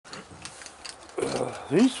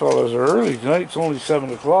These fellas are early tonight. It's only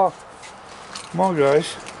 7 o'clock. Come on,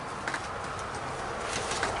 guys.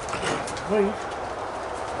 Wait.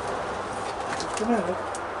 Just a minute.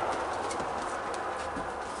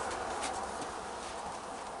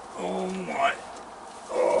 Oh my.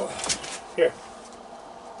 Oh. Here.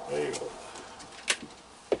 There you go.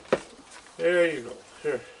 There you go.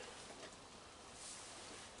 Here.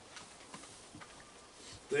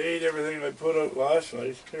 They ate everything I put out last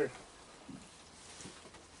night. Here.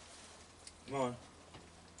 Come on.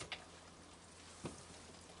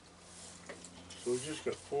 So we just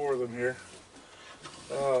got 4 of them here.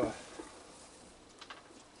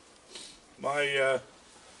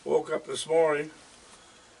 Woke up this morning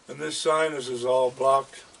and this sinus is all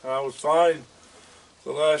blocked. I was fine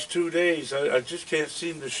the last 2 days. I just can't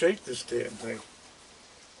seem to shake this damn thing.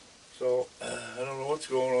 So I don't know what's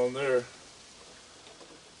going on there.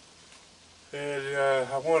 And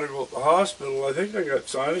I want to go to the hospital. I think I got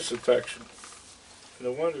sinus infection. And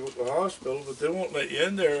I wanted to go to the hospital, but they won't let you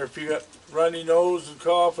in there if you got runny nose and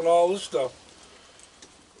cough and all this stuff.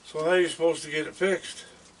 So how are you supposed to get it fixed?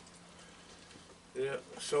 Yeah,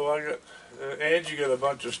 so I got, Angie got a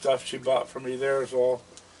bunch of stuff she bought for me there, so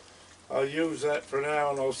I'll use that for now,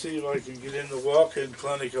 and I'll see if I can get in the walk-in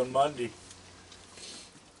clinic on Monday.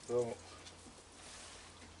 So,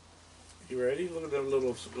 you ready? Look at them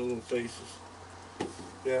little faces.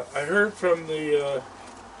 Yeah, I heard from the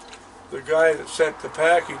guy that sent the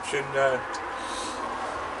package, and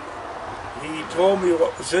he told me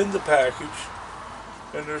what was in the package,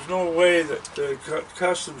 and there's no way that the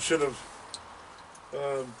customs should have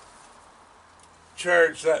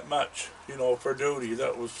charged that much, you know, for duty.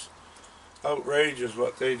 That was outrageous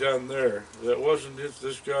what they done there. That wasn't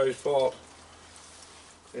this guy's fault.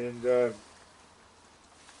 And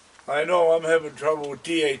I know I'm having trouble with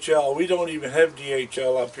DHL. We don't even have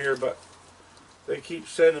DHL up here, but they keep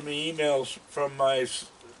sending me emails from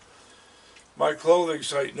my clothing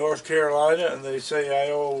site, North Carolina, and they say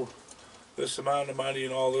I owe this amount of money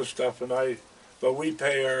and all this stuff, but we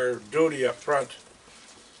pay our duty up front,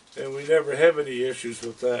 and we never have any issues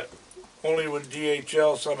with that. Only when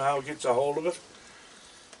DHL somehow gets a hold of it.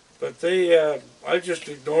 But I just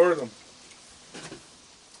ignore them.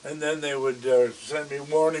 And then they would send me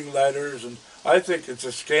warning letters, and I think it's a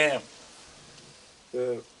scam,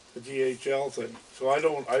 the DHL thing. So I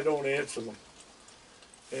don't answer them.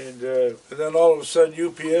 And then all of a sudden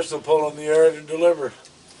UPS will pull on the yard and deliver.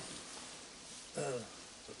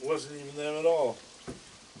 It wasn't even them at all.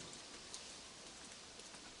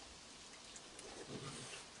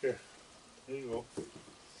 Here, there you go.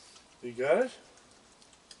 You got it?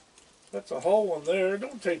 That's a whole one there.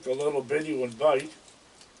 Don't take the little bitty one bite.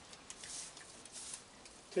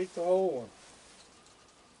 Take the whole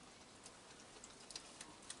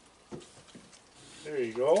one. There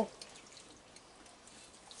you go.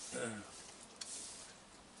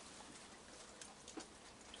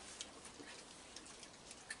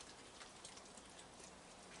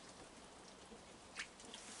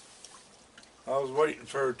 I was waiting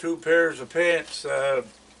for 2 pairs of pants,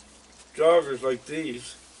 joggers like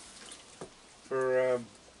these, for,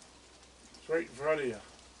 it's right in front of you.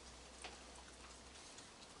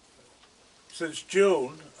 Since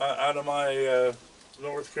June, out of my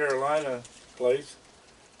North Carolina place,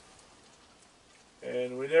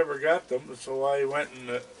 and we never got them, so I went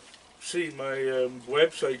and seen my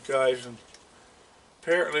website guys, and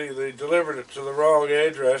apparently they delivered it to the wrong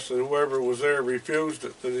address, and whoever was there refused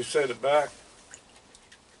it, so they sent it back.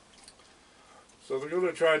 So they're going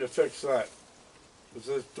to try to fix that,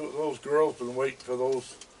 because those girls been waiting for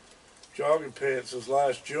those jogging pants since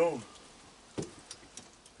last June.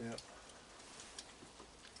 Yeah.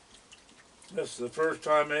 This is the first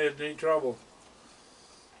time I had any trouble.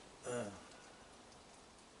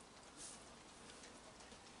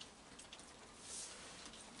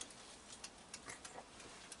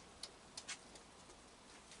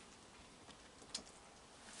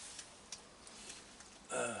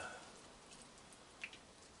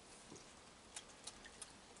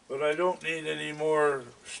 But I don't need any more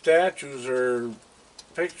statues or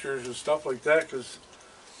pictures and stuff like that, because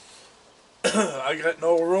I got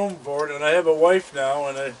no room for it, and I have a wife now,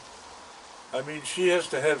 and I mean, she has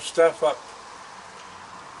to have stuff up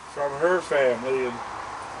from her family, and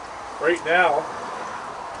right now,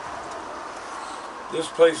 this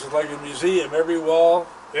place is like a museum. Every wall,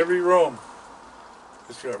 every room,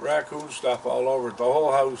 it's got raccoon stuff all over it, the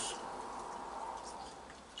whole house.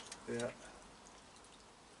 Yeah.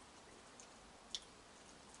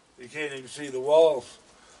 You can't even see the walls.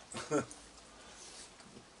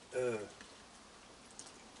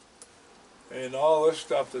 And all this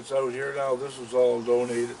stuff that's out here now, this was all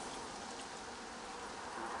donated.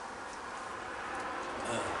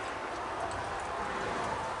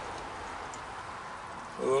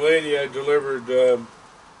 Well, the lady I delivered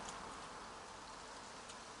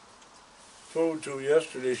food to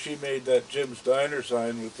yesterday, she made that Jim's Diner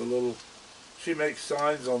sign with the little, she makes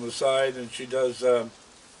signs on the side, and she does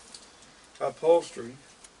upholstery.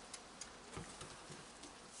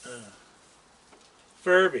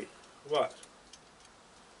 Furby, what?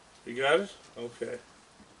 You got it? Okay.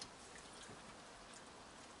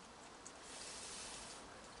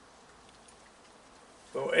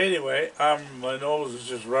 So anyway, my nose is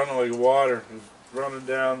just running like water. It's running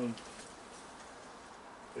down. And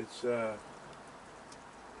it's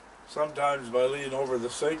sometimes by leaning over the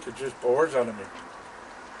sink, it just pours out of me.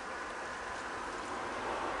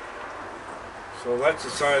 So that's a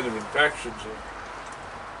sign of infection. So.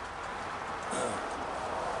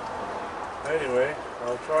 Anyway, I'm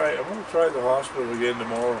going to try the hospital again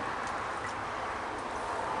tomorrow.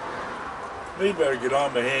 Maybe better get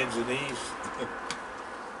on my hands and knees.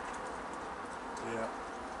 Yeah.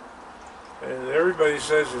 And everybody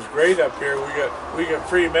says it's great up here. We got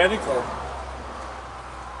free medical.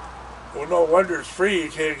 Well, no wonder it's free. You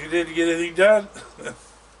didn't get anything done.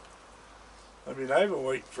 I mean, I've been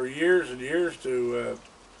waiting for years and years to,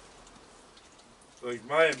 like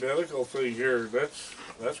my umbilical thing here.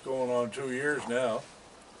 That's going on 2 years now.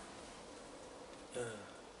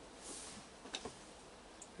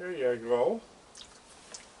 There you go.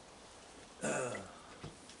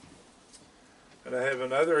 And I have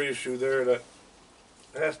another issue there that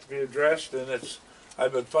has to be addressed, and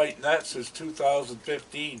I've been fighting that since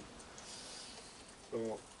 2015.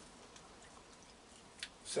 So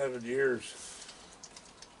 7 years.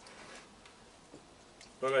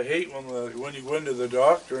 But I hate when you go into the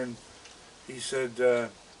doctor and he said,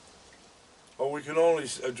 "Oh, we can only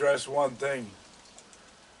address one thing."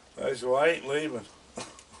 I said, "Well, I ain't leaving.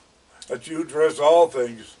 That you address all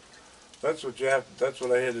things. That's what you have. That's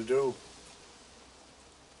what I had to do."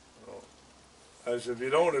 So I said, "If you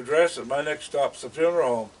don't address it, my next stop's the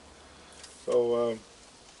funeral home." So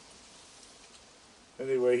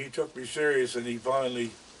anyway, he took me serious and he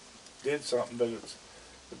finally did something.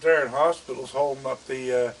 But they're in hospitals holding up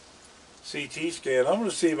the CT scan. I'm going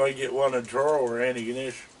to see if I can get one in Truro or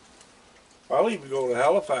Antigonish. I'll even go to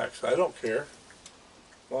Halifax. I don't care,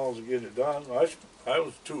 as long as I get it done. I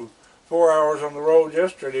was 4 hours on the road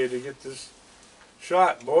yesterday to get this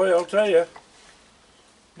shot. Boy, I'll tell you,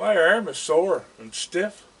 my arm is sore and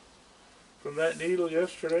stiff from that needle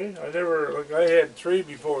yesterday. I had 3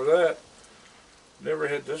 before that. Never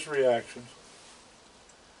had this reaction.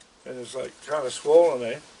 And it's like kind of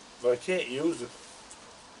swollen, but I can't use it.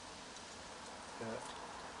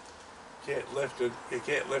 Can't lift it. You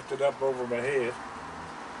can't lift it up over my head.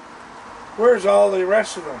 Where's all the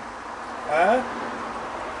rest of them? Huh?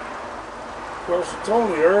 Of course, it's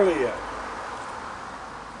only early yet.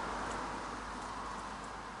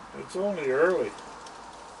 It's only early.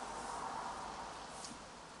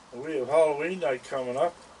 We have Halloween night coming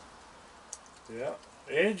up. Yeah,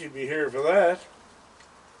 Angie be here for that.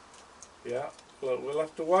 Yeah, we'll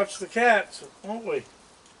have to watch the cats, won't we?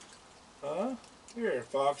 Huh? Here,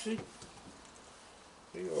 Foxy.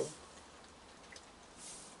 Here you go.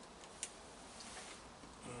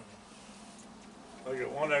 I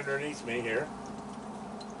got one underneath me here.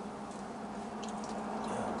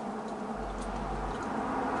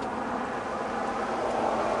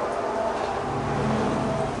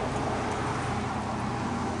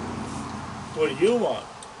 What do you want?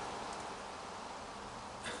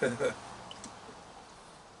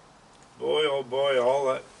 Boy, oh boy, all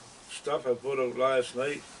that stuff I put out last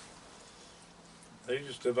night, they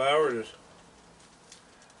just devoured it.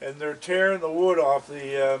 And they're tearing the wood off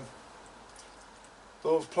the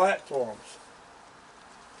those platforms.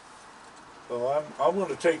 So I'm going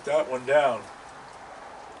to take that one down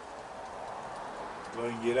if I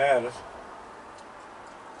can get at it.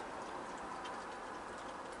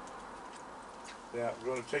 Yeah, I'm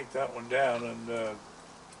going to take that one down, and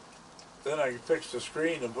then I can fix the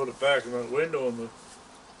screen and put it back in the window.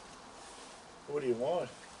 What do you want?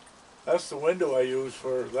 That's the window I use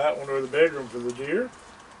for that one, or the bedroom for the deer.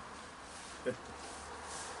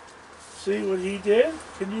 See what he did?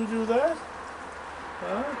 Can you do that?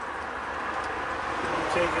 Huh? Can you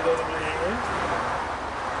take it out of my hand?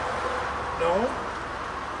 No?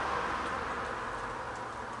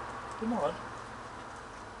 Come on.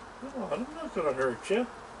 Come on, I'm not going to hurt you.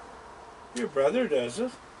 Your brother does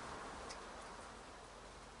it.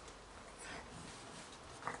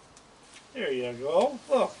 There you go.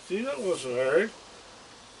 Look, see, that wasn't hard.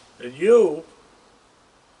 And you,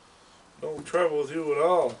 no trouble with you at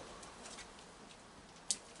all.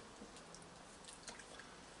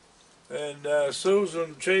 And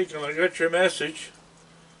Susan Chaikin, I got your message,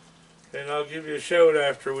 and I'll give you a shout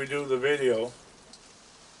after we do the video.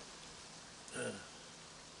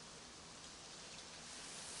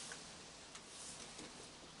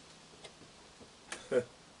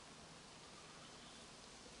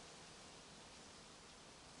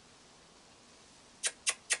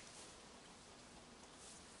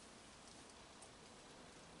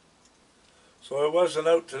 So I wasn't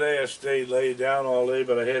out today. I stayed laid down all day,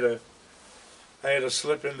 but I had to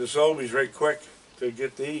slip into Sobeys right quick to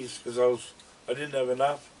get these because I didn't have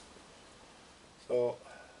enough. So,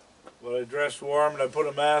 but I dressed warm and I put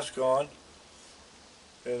a mask on,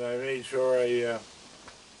 and I made sure I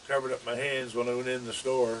covered up my hands when I went in the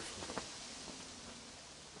store.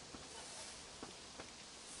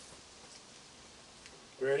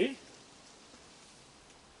 Ready?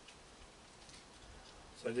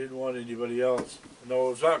 So I didn't want anybody else.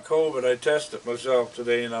 No, it's not COVID. I tested myself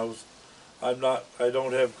today, and I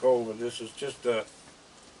don't have COVID. This is just a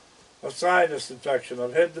sinus infection.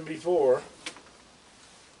 I've had them before.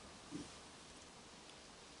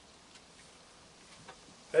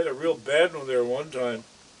 I had a real bad one there one time.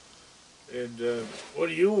 And what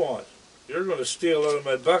do you want? You're going to steal out of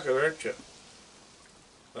my bucket, aren't you?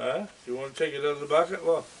 Huh? You want to take it out of the bucket?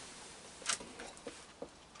 Look.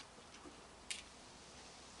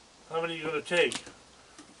 How many are you going to take?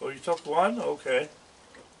 Oh, you took one? Okay.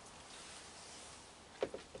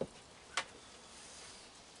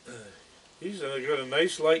 He's got a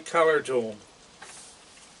nice light color to him.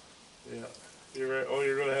 Yeah. You're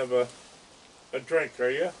going to have a drink, are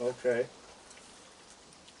you? Okay.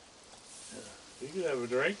 Yeah. You can have a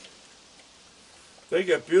drink. They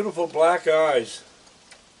got beautiful black eyes.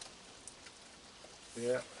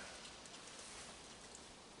 Yeah.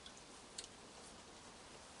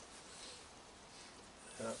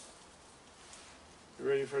 Yeah. You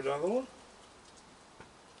ready for another one?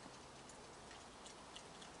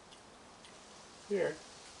 Here.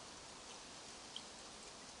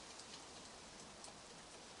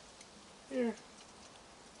 Here.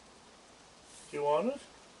 Do you want it?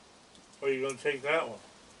 Or are you going to take that one?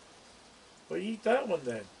 Well, you eat that one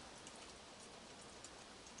then.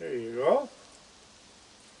 There you go.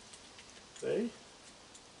 See?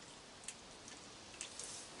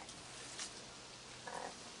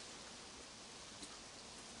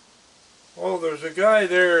 Oh, there's a guy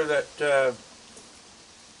there that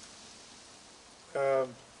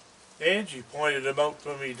Angie pointed him out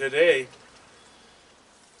to me today,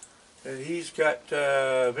 and he's got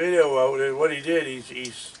video out. And what he did,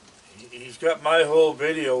 he's got my whole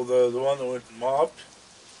video, the one that went mobbed,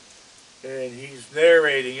 and he's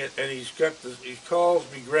narrating it, and he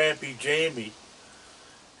calls me Grampy Jamie,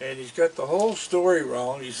 and he's got the whole story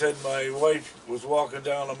wrong. He said my wife was walking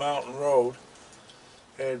down a mountain road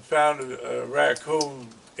and found a raccoon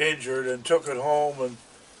injured and took it home and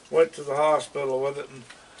went to the hospital with it, and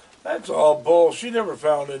that's all bull. She never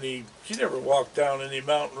walked down any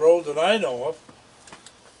mountain road that I know of.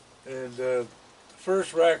 And the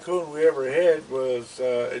first raccoon we ever had was,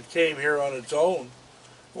 it came here on its own.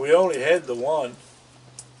 We only had the one.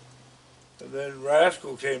 And then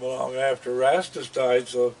Rascal came along after Rastus died,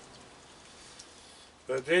 so.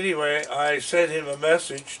 But anyway, I sent him a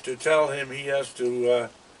message to tell him he has to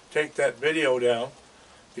take that video down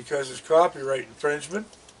because it's copyright infringement.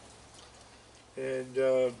 And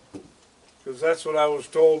because that's what I was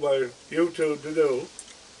told by YouTube to do.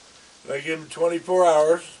 And I give him 24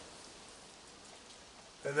 hours,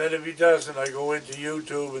 and then if he doesn't, I go into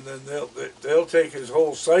YouTube, and then they'll take his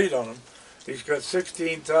whole site on him. He's got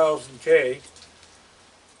 16,000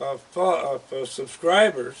 of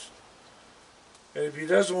subscribers, and if he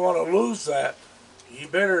doesn't want to lose that, he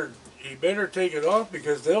better take it off,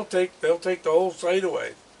 because they'll take the whole site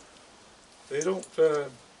away. They don't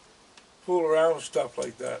fool around with stuff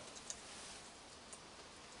like that.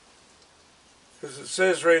 Because it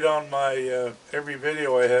says right on my every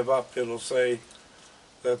video I have up, it'll say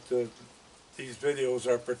that these videos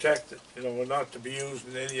are protected, you know, and not to be used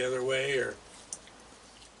in any other way. Or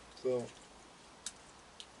so.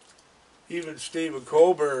 Even Stephen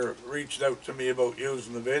Colbert reached out to me about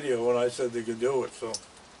using the video, and I said they could do it. So,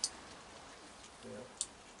 yeah.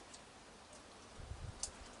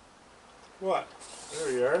 What?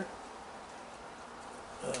 There you are.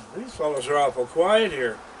 These fellows are awful quiet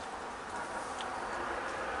here.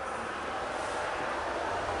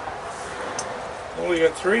 Only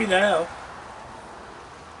got 3 now.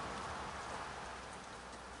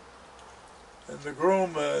 And the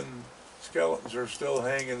groom and Skeletons are still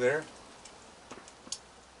hanging there.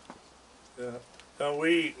 Yeah. Now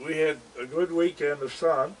we had a good weekend of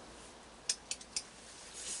sun.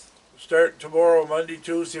 Start tomorrow, Monday,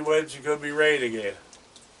 Tuesday, Wednesday, gonna be rain again.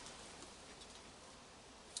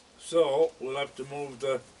 So we'll have to move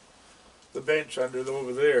the bench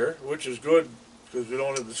over there, which is good because we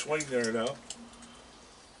don't have the swing there now. Yeah.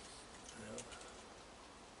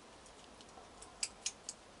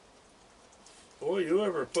 Boy, you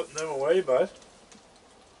ever putting them away, bud?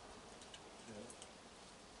 Yeah.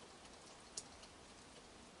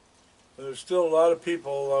 There's still a lot of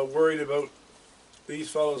people worried about these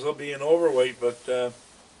fellows being overweight, but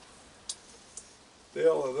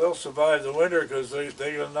they'll survive the winter because they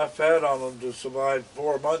got enough fat on them to survive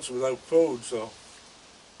 4 months without food. So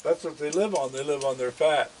that's what they live on. They live on their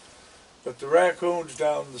fat. But the raccoons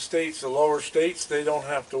down in the states, the lower states, they don't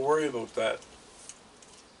have to worry about that.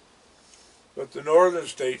 But the northern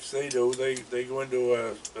states, they do. They go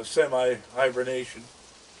into a semi-hibernation.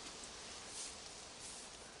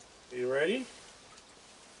 You ready?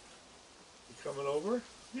 Coming over?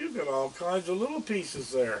 You've got all kinds of little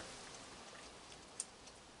pieces there.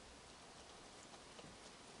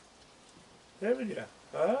 Haven't you?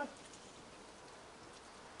 Huh?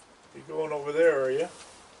 You're going over there, are you?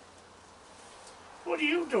 What are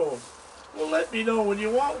you doing? Well, let me know when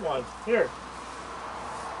you want one. Here.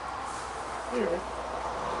 Here.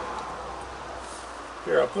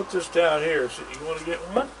 Here, I'll put this down here. So you want to get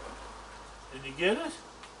one? Did you get it?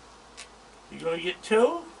 You going to get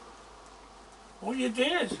two? Oh, you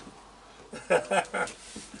did. I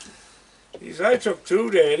took two,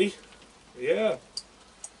 Daddy. Yeah.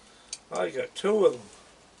 I got two of them.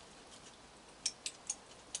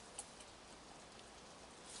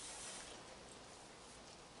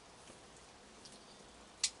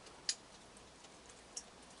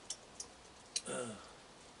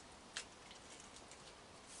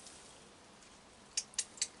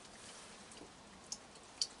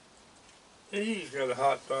 He's got a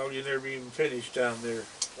hot dog. You never even finished down there.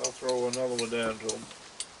 I'll throw another one down to him.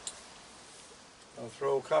 I'll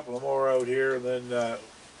throw a couple of more out here, and then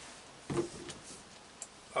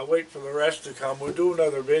I'll wait for the rest to come. We'll do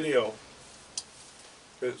another video.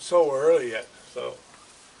 It's so early yet, so.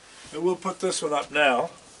 And we'll put this one up now.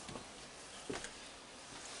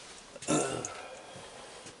 I'll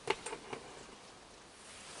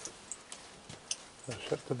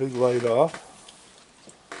shut the big light off.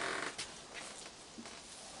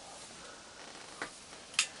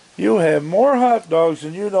 You have more hot dogs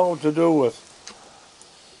than you know what to do with.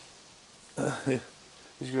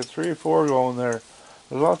 He's got 3 or 4 going there.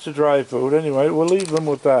 There's lots of dry food. Anyway, we'll leave them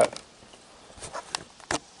with that.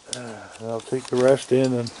 I'll take the rest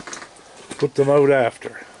in and put them out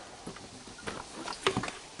after.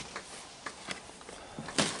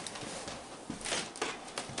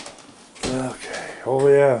 Okay. Oh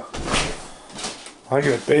yeah. I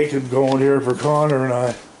got bacon going here for Connor and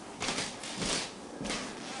I.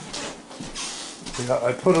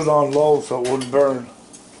 I put it on low so it wouldn't burn.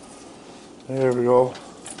 There we go.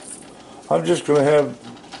 I'm just going to have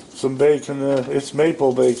some bacon. It's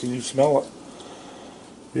maple bacon. You smell it.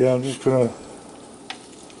 Yeah, I'm just going to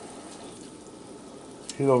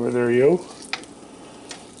get over there, you.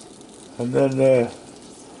 And then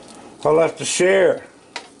I'll have to share.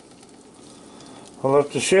 I'll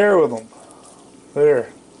have to share with them.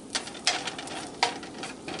 There.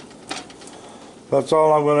 That's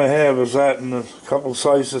all I'm going to have is that and a couple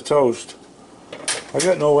slices of toast. I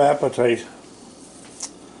got no appetite.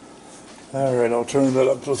 Alright, I'll turn that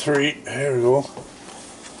up to 3. There we go.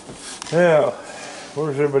 Now,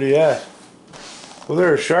 where's everybody at? Well,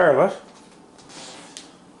 there's Charlotte.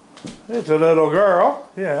 It's a little girl,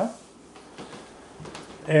 yeah.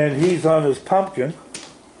 And he's on his pumpkin.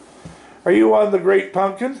 Are you on the great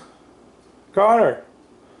pumpkin? Connor?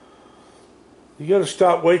 You gotta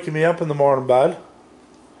stop waking me up in the morning, bud.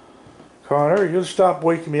 Connor, you gotta stop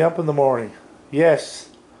waking me up in the morning. Yes.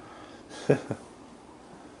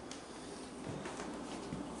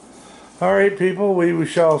 Alright, people, we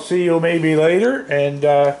shall see you maybe later, and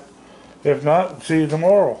if not, see you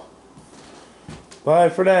tomorrow. Bye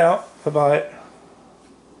for now. Bye-bye.